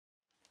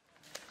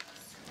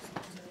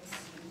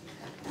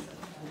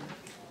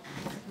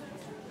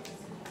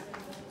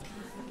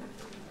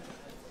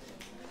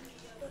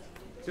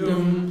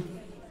Dum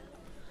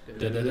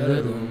da da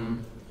da dum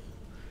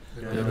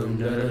dum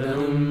da da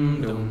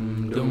dum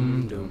dum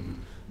dum dum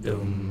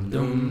dum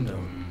dum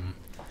dum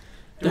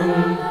dum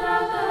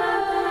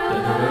da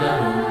da da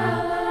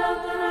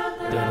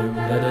dum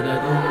da da da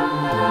dum.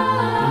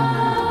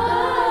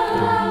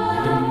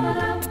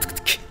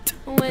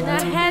 When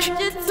I had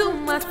you to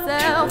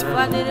myself,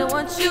 I didn't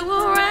want you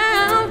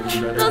around.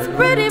 Those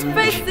pretty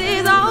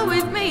faces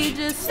always made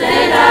you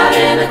stand out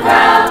in the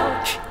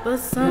crowd. But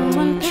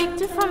someone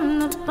picked you from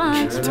the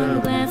bunch.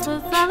 One glance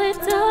was all it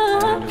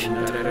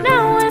took.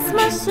 Now it's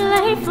much too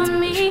late for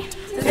me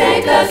to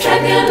take a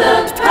second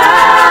look.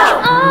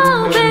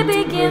 Oh,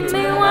 baby, give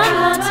me one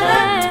more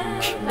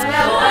chance.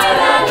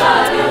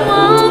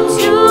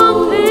 Won't you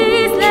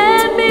please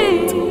let me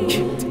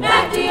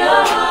back to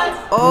your heart?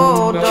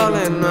 Oh,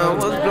 darling, I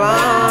was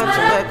blind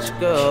to let you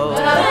go.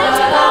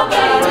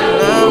 But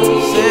now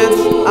since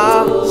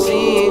I've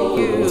seen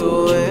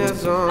you,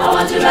 it's on. I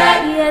want you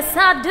back. Yes,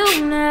 I do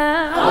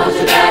now. I want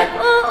you back.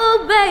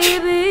 Ooh,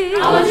 baby. I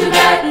want you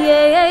back.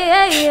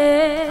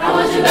 Yeah. I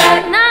want you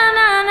back. Nah.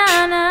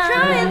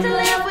 Trying to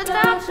live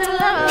without your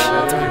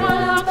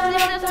love.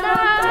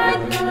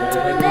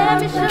 Let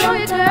me show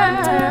you,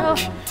 girl,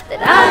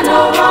 that I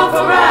know wrong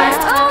from right.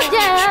 Oh,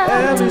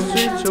 yeah. Every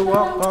street you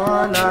walk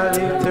on, I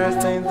leave tear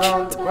stains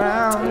on the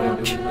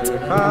ground.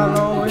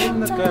 Following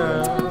the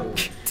girl,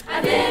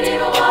 I didn't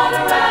even want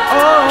to ride.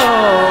 oh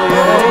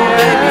yeah,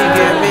 Baby,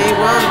 give me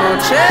one more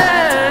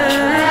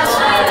chance.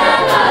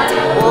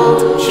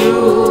 Won't you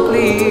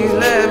please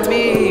let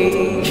me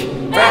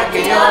back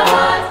in your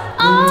heart?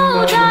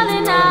 Oh,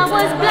 darling, I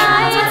was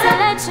blind to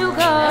let you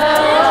go.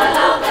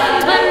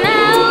 But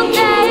now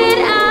that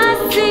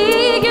I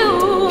see you,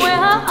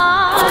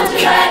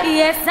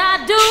 yes, I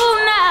do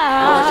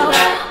now.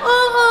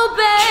 Ooh,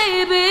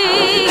 baby.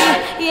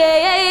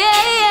 Yeah.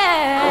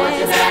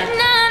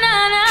 Nah.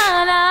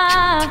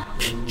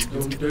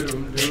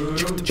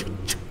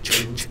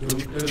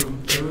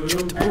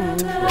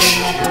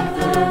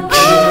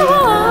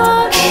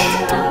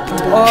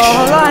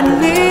 All I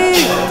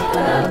need,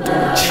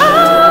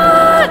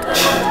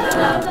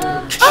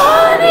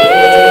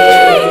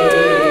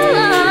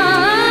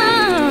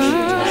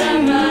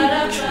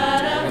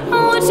 I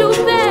want you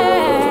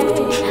back.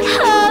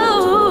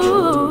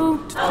 Oh,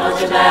 I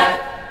want you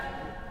back.